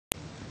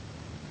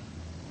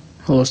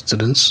Hello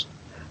students,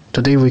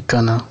 today we're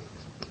gonna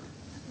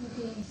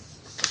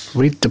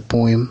read the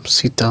poem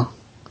Sita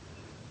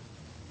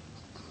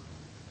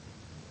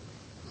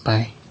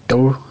by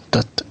Toru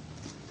Dutt.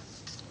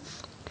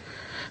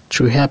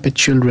 Three happy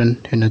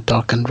children in a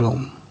darkened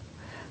room.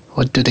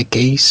 What do they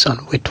gaze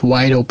on with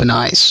wide open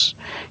eyes?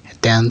 A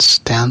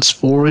dense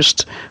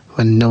forest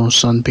with no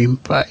sunbeam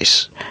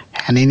rise,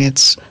 and in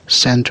its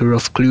center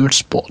of cleared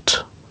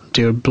spot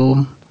there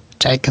bloom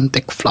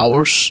gigantic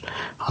flowers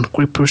on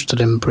creepers that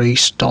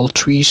embrace tall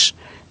trees.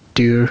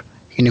 There,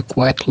 in a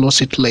quiet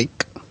lucid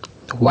lake,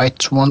 the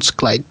white swans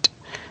glide,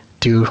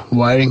 there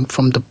wiring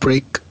from the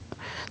break.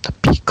 The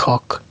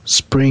peacock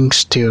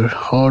springs their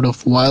herd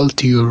of wild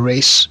deer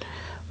race,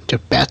 their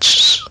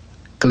patches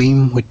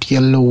gleam with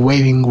yellow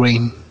waving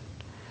rain.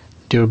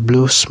 Their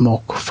blue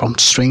smoke from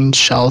strange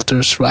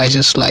shelters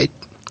rises light.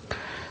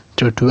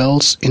 There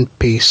dwells in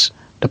peace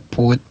the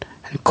poet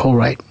and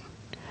co-write.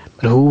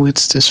 But who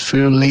is this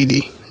fair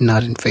lady?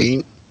 Not in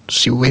vain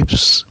she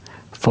weeps,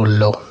 for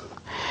lo,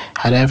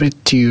 at every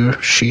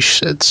tear she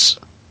sheds,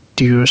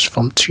 tears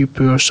from three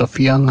pairs of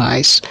young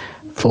eyes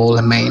fall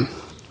amain,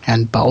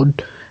 and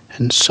bowed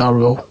in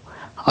sorrow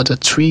are the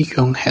three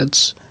young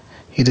heads.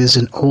 It is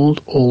an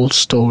old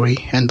story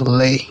and a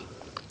lay,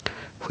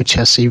 which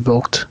has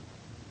evoked,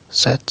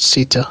 said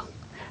Sita,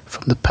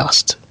 from the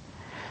past.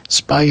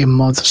 By a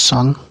mother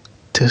song,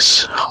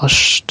 'tis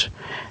hushed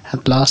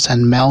at last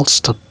and melts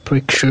the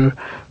picture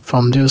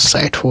from their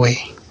sight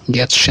away.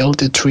 Yet shall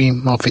they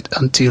dream of it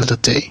until the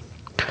day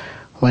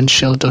when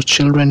shall the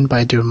children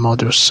by their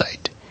mother's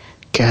side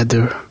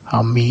gather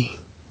on me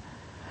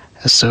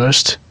as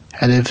erst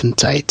at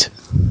eventide.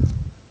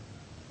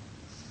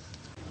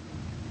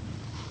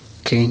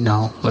 Okay,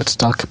 now let's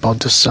talk about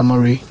the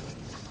summary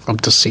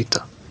of the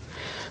Sita.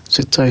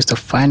 Sita is the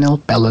final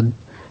ballad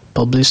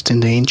published in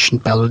the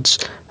ancient ballads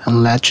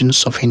and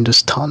legends of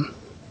Hindustan.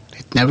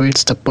 It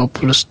narrates the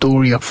popular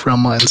story of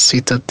Rama and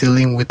Sita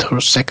dealing with her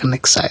second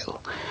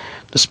exile.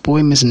 This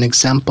poem is an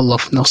example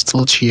of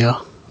nostalgia,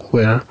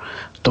 where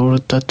Toru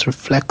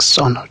reflects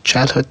on her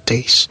childhood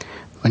days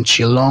when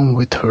she, along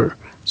with her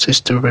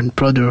sister and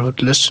brother,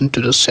 would listen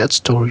to the sad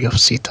story of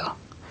Sita.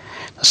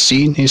 The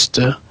scene is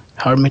the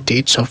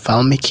hermitage of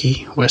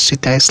Valmiki, where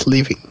Sita is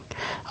living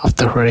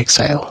after her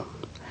exile.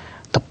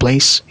 The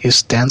place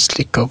is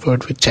densely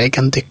covered with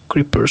gigantic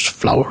creepers,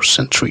 flowers,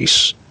 and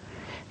trees.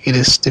 It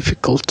is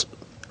difficult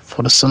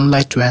for the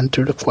sunlight to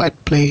enter the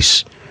quiet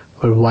place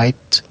where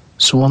white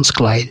swans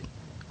glide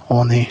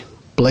on a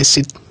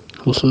placid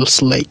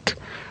lake,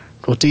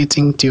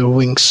 rotating their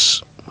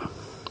wings.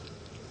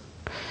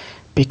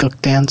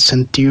 Peacock dance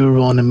and deer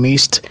on a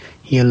mist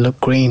yellow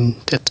grain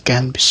that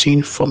can be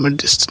seen from a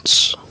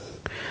distance.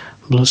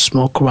 Blue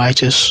smoke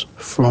rises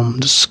from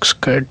the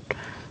scared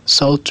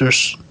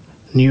shelters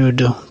near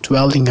the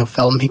dwelling of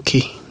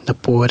Valmiki, the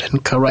poet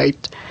and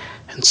co-write,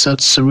 in such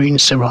serene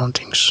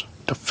surroundings.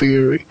 The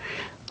fair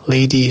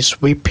lady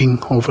is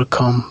weeping,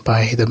 overcome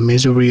by the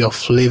misery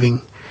of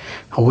living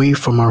away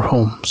from her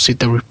home.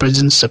 Sita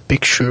represents a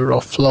picture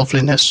of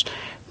loveliness,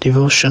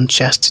 devotion,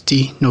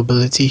 chastity,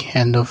 nobility,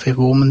 and of a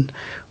woman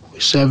who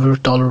is ever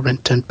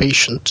tolerant and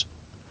patient.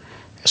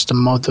 As the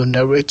mother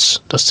narrates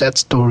the sad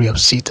story of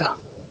Sita,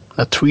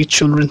 the three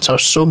children are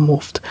so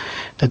moved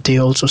that they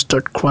also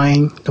start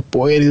crying. The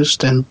poet is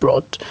then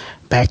brought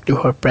back to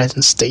her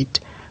present state,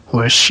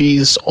 where she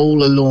is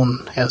all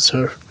alone as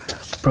her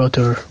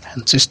brother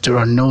and sister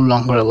are no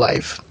longer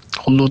alive.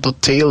 Although the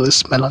tale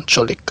is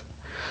melancholic,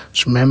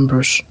 she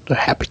remembers the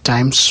happy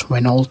times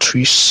when all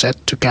three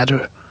sat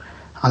together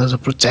under the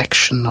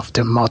protection of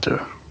their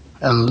mother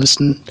and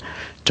listened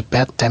to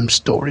bedtime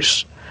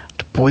stories.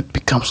 The poet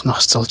becomes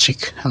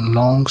nostalgic and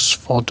longs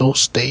for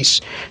those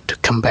days to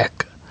come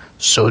back,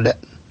 so that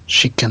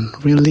she can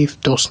relive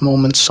those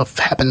moments of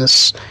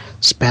happiness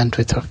spent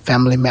with her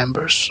family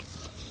members.